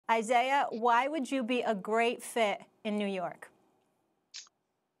Isaiah, why would you be a great fit in New York?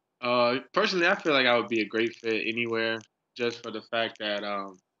 Personally, I feel like I would be a great fit anywhere, just for the fact that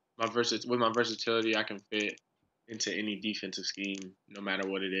with my versatility, I can fit into any defensive scheme, no matter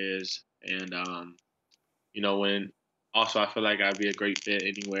what it is. And when also I feel like I'd be a great fit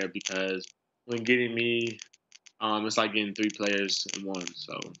anywhere because when getting me, it's like getting three players in one.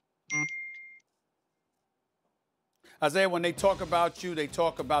 So Isaiah, when they talk about you, they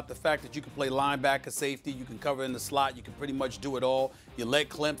talk about the fact that you can play linebacker, safety, you can cover in the slot, you can pretty much do it all. You led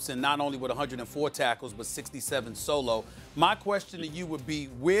Clemson not only with 104 tackles, but 67 solo. My question to you would be,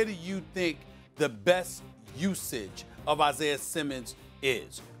 where do you think the best usage of Isaiah Simmons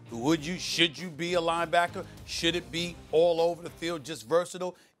is? Should you be a linebacker? Should it be all over the field, just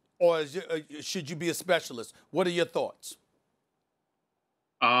versatile? Or should you be a specialist? What are your thoughts?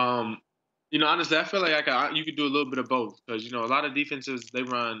 Honestly, I feel like you could do a little bit of both because a lot of defenses they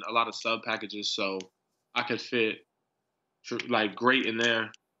run a lot of sub packages, so I could fit like great in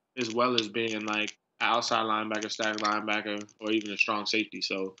there as well as being like an outside linebacker, stack linebacker, or even a strong safety.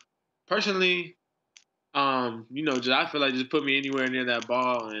 So personally, I feel like just put me anywhere near that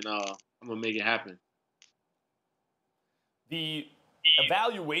ball and I'm gonna make it happen. The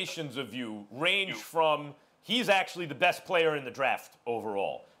evaluations of you range from he's actually the best player in the draft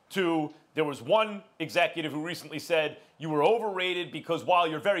overall to there was one executive who recently said you were overrated because while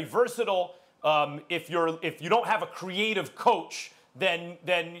you're very versatile, if you don't have a creative coach, then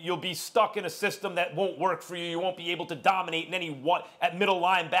you'll be stuck in a system that won't work for you. You won't be able to dominate in any one at middle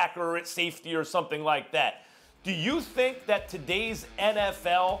linebacker or at safety or something like that. Do you think that today's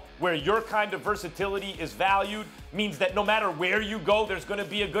NFL, where your kind of versatility is valued, means that no matter where you go, there's going to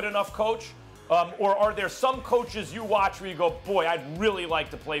be a good enough coach? Or are there some coaches you watch where you go, boy, I'd really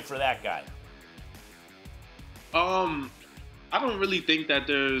like to play for that guy? I don't really think that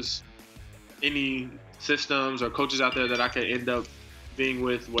there's any systems or coaches out there that I could end up being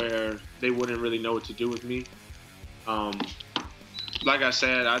with where they wouldn't really know what to do with me. Like I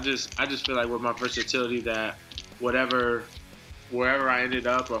said, I just feel like with my versatility that wherever I ended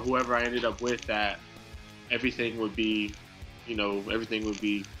up or whoever I ended up with, that everything would be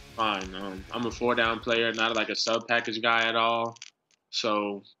fine. I'm a 4-down player, not like a sub package guy at all.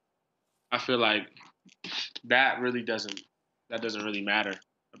 So I feel like that doesn't really matter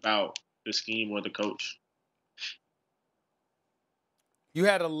about the scheme or the coach. You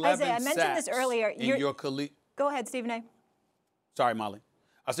had 11 Isaiah, I mentioned this earlier. In your collegiate. Go ahead, Stephen A. Sorry, Molly.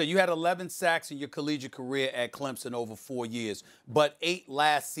 I said you had 11 sacks in your collegiate career at Clemson over 4 years, but 8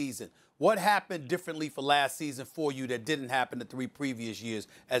 last season. What happened differently for last season for you that didn't happen the 3 previous years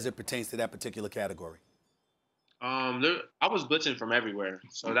as it pertains to that particular category? I was blitzing from everywhere,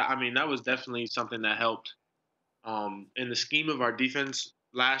 so that was definitely something that helped. In the scheme of our defense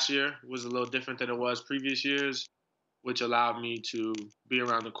last year was a little different than it was previous years, which allowed me to be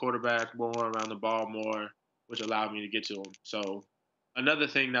around the quarterback more, around the ball more, which allowed me to get to him. So another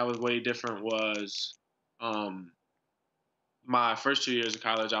thing that was way different was my first 2 years of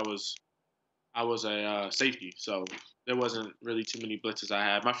college, I was a safety, so there wasn't really too many blitzes I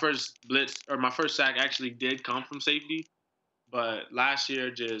had. My first sack actually did come from safety, but last year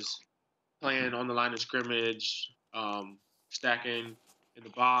just playing on the line of scrimmage, stacking in the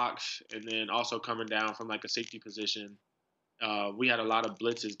box, and then also coming down from like a safety position, we had a lot of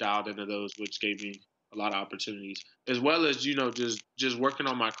blitzes dialed into those, which gave me a lot of opportunities, as well as just working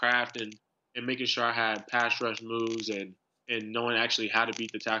on my craft and making sure I had pass rush moves and knowing actually how to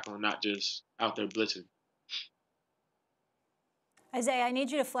beat the tackle and not just out there blitzing. Isaiah, I need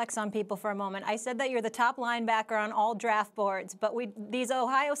you to flex on people for a moment. I said that you're the top linebacker on all draft boards, but these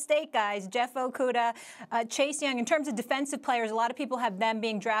Ohio State guys, Jeff Okudah, Chase Young, in terms of defensive players, a lot of people have them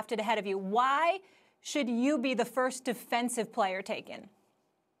being drafted ahead of you. Why should you be the first defensive player taken?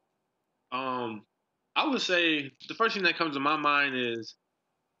 I would say the first thing that comes to my mind is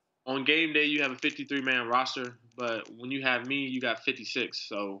on game day you have a 53-man roster, but when you have me, you got 56.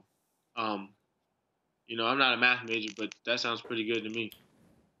 So, I'm not a math major, but that sounds pretty good to me.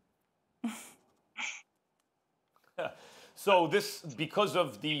 So this, because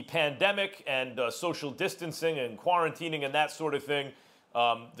of the pandemic and social distancing and quarantining and that sort of thing,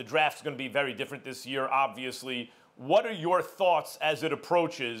 the draft's going to be very different this year, obviously. What are your thoughts as it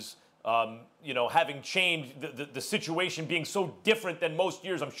approaches, having changed, the situation being so different than most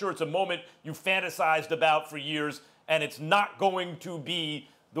years? I'm sure it's a moment you fantasized about for years, and it's not going to be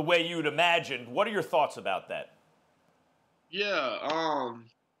the way you'd imagined. What are your thoughts about that? Yeah,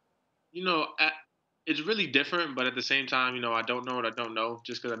 it's really different, but at the same time, I don't know what I don't know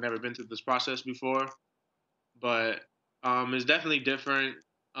just because I've never been through this process before. But it's definitely different.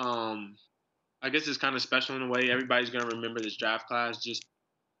 I guess it's kind of special in a way. Everybody's going to remember this draft class just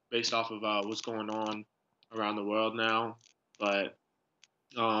based off of what's going on around the world now. But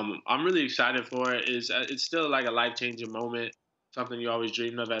I'm really excited for it. It's still like a life-changing moment, something you always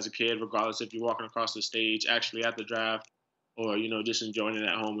dreamed of as a kid, regardless if you're walking across the stage actually at the draft or, just enjoying it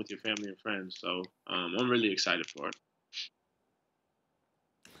at home with your family and friends. So I'm really excited for it.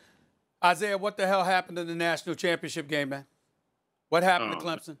 Isaiah, what the hell happened in the national championship game, man? What happened to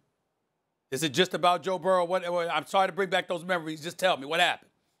Clemson? Is it just about Joe Burrow? I'm sorry to bring back those memories. Just tell me, what happened?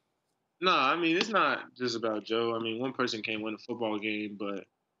 No, I mean, it's not just about Joe. I mean, one person can't win a football game, but,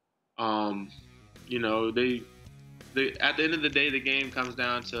 they at the end of the day, the game comes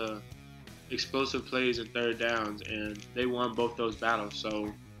down to explosive plays and third downs, and they won both those battles.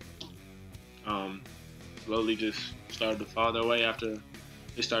 So, slowly just started to fall their way after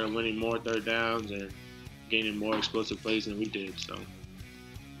they started winning more third downs and gaining more explosive plays than we did. So.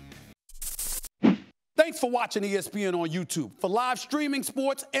 Thanks for watching ESPN on YouTube. For live streaming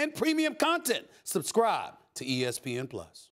sports and premium content, subscribe to ESPN+.